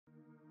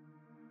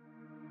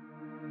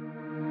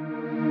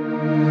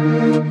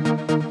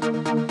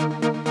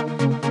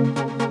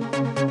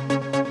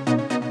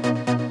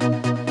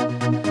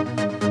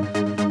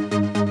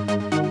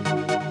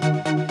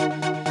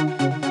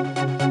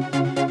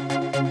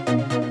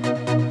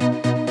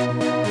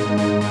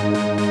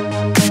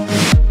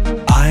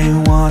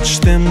watch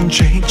them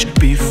change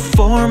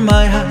before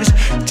my eyes.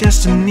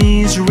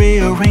 Destinies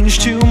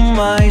rearranged to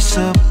my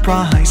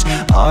surprise.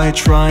 I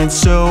tried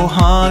so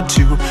hard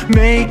to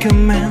make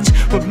amends,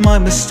 but my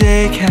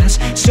mistake has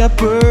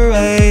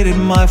separated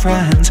my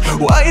friends.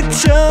 White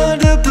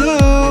turned to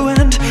blue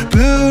and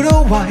blue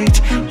to white,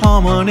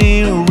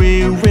 harmony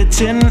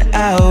rewritten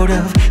out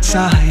of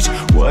sight.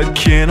 What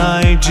can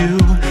I do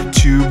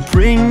to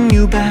bring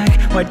you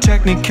back? My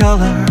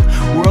technicolor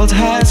world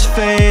has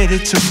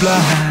faded to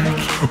black.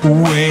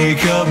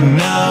 Wake up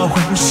now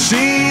and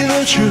see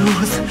the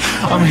truth.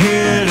 I'm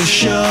here to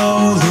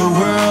show the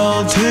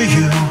world to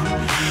you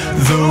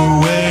the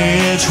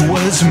way it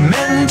was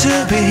meant to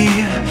be.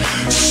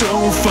 So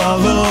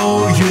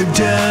follow your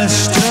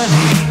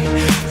destiny.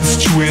 This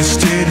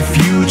twisted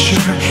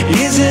future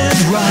isn't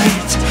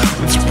right.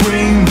 Let's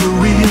bring the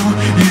real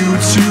you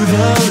to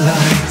the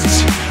light.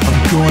 I'm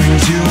going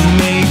to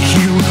make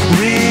you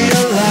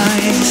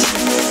realize.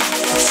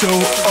 So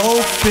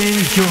open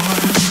your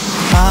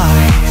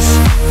eyes.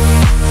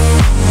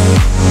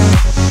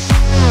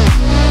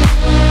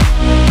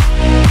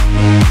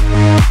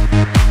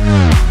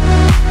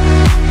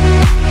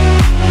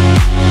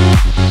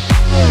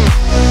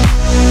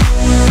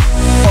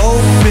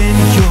 Open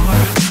your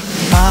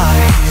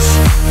eyes.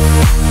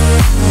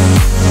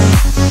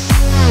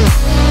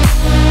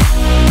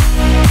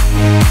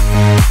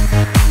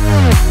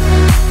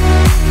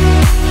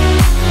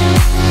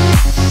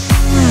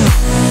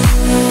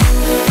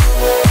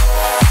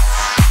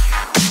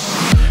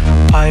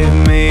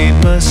 I've made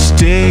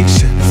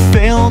mistakes and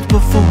failed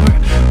before,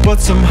 but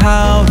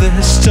somehow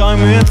this time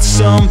it's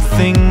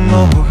something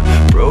more.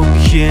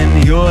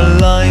 Broken your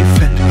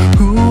life and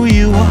who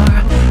you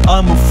are.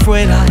 I'm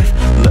afraid I've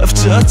left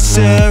a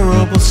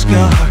terrible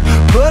scar,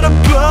 but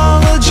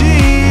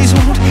apologies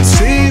won't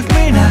save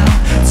me now.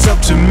 It's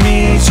up to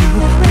me to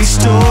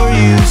restore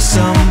you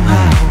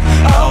somehow.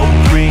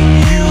 I'll bring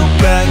you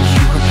back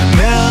your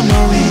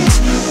memories,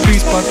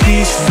 piece by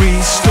piece,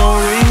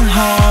 restoring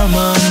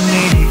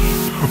harmony.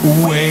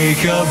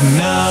 Wake up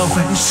now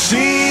and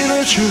see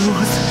the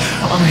truth.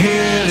 I'm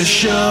here to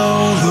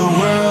show the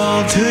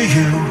world to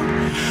you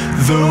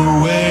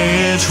the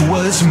way it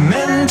was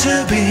meant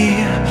to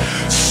be.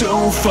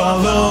 So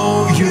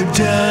follow your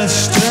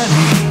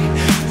destiny.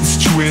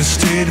 This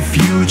twisted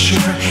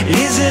future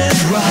isn't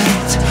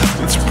right.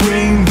 Let's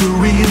bring the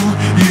real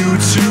you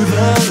to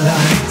the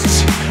light.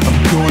 I'm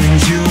going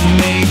to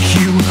make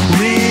you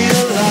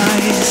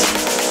realize.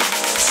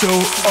 So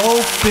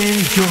open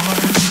your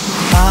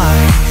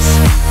eyes.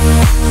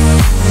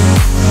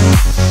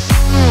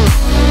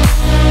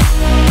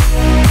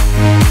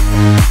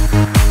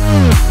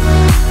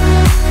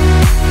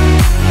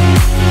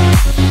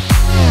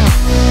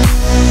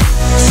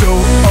 So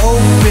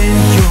open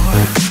your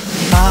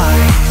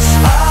eyes.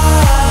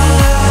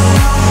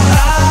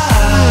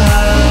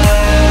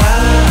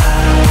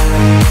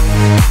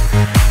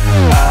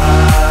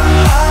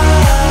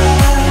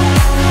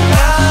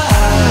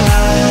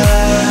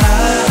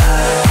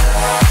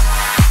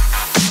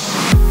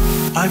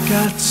 I've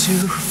got to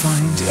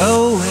find a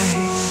way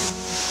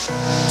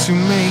to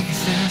make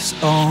this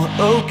all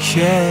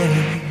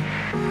okay.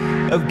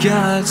 I've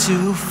got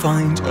to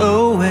find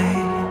a way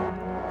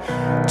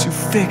to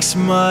fix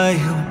my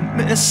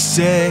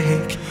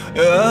mistake.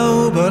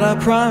 Oh, but I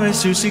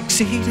promise to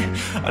succeed.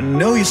 I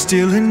know you're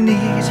still in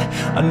need.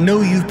 I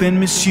know you've been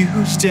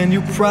misused and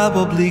you're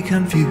probably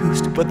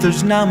confused, but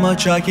there's not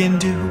much I can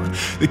do.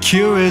 The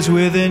cure is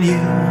within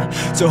you.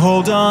 So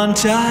hold on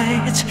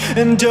tight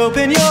and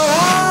open your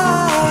eyes.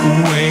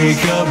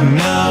 Wake up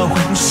now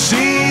and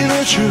see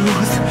the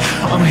truth.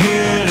 I'm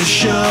here to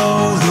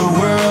show the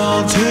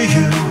world to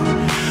you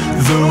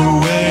the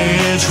way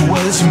it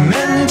was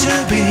meant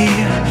to be.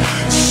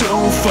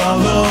 So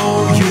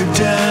follow your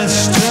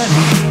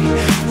destiny.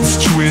 This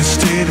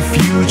twisted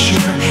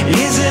future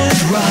isn't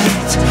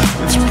right.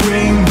 Let's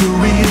bring the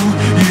real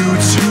you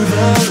to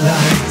the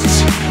light.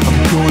 I'm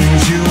going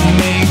to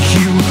make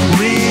you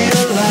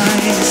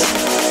realize.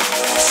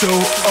 So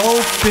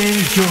open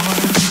your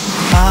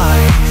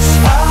eyes.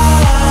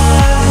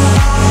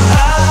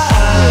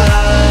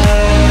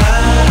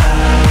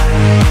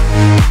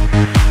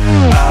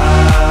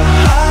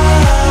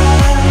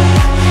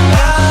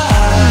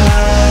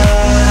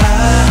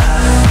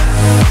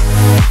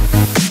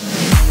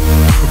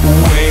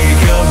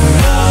 Wake up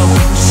now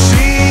and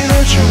see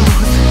the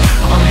truth.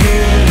 I'm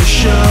here to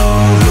show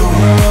the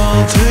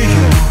world to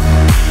you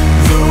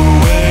the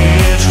way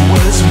it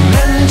was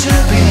meant to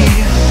be.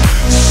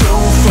 So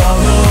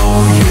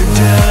follow your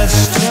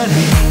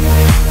destiny.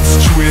 This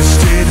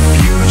twisted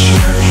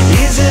future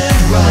isn't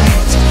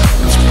right.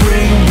 Let's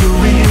bring the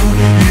real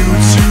you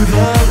to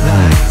the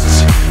light.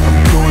 I'm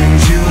going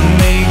to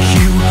make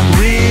you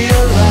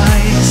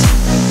realize.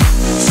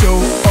 So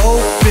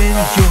open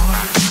your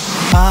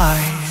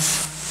eyes.